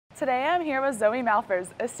Today I'm here with Zoe Malphurs,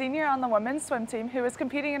 a senior on the women's swim team who is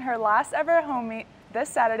competing in her last ever home meet this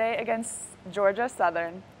Saturday against Georgia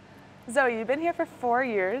Southern. Zoe, you've been here for 4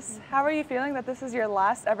 years. How are you feeling that this is your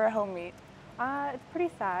last ever home meet? It's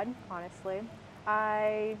pretty sad, honestly.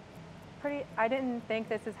 I didn't think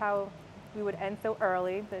this is how we would end so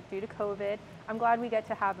early, but due to COVID, I'm glad we get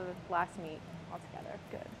to have a last meet all together.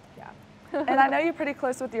 Good. Yeah. And I know you're pretty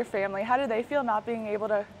close with your family. How do they feel not being able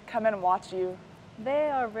to come in and watch you?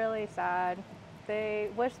 They are really sad. They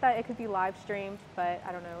wish that it could be live streamed, but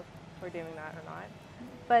I don't know if we're doing that or not.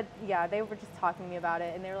 But yeah, they were just talking to me about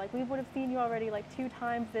it, and they were like, we would have seen you already like 2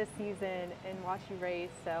 times this season and watched you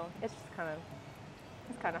race, so it's just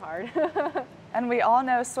kind of hard. And we all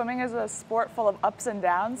know swimming is a sport full of ups and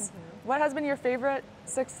downs. What has been your favorite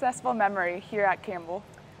successful memory here at Campbell?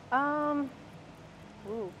 I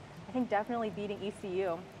think definitely beating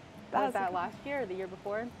ECU. Was that last year or the year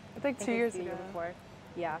before? I think 2 years ago. Before.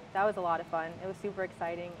 Yeah, that was a lot of fun. It was super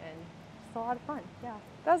exciting and just a lot of fun, yeah.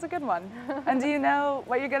 That was a good one. And do you know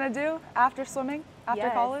what you're going to do after swimming, after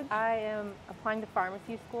college? I am applying to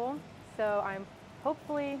pharmacy school, so I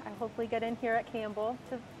hopefully get in here at Campbell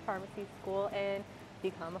to pharmacy school and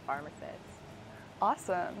become a pharmacist.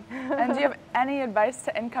 Awesome. And do you have any advice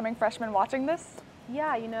to incoming freshmen watching this?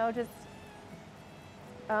 Yeah, you know, just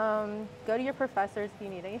go to your professors if you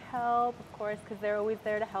need any help, of course, because they're always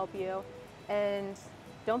there to help you. And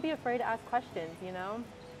don't be afraid to ask questions, you know.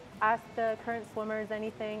 Ask the current swimmers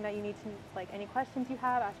anything that you need to, like any questions you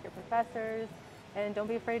have, ask your professors. And don't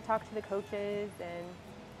be afraid to talk to the coaches. And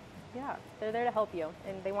yeah, they're there to help you,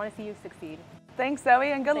 and they want to see you succeed. Thanks,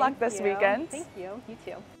 Zoe, and good luck this weekend. Thank you. You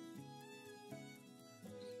too.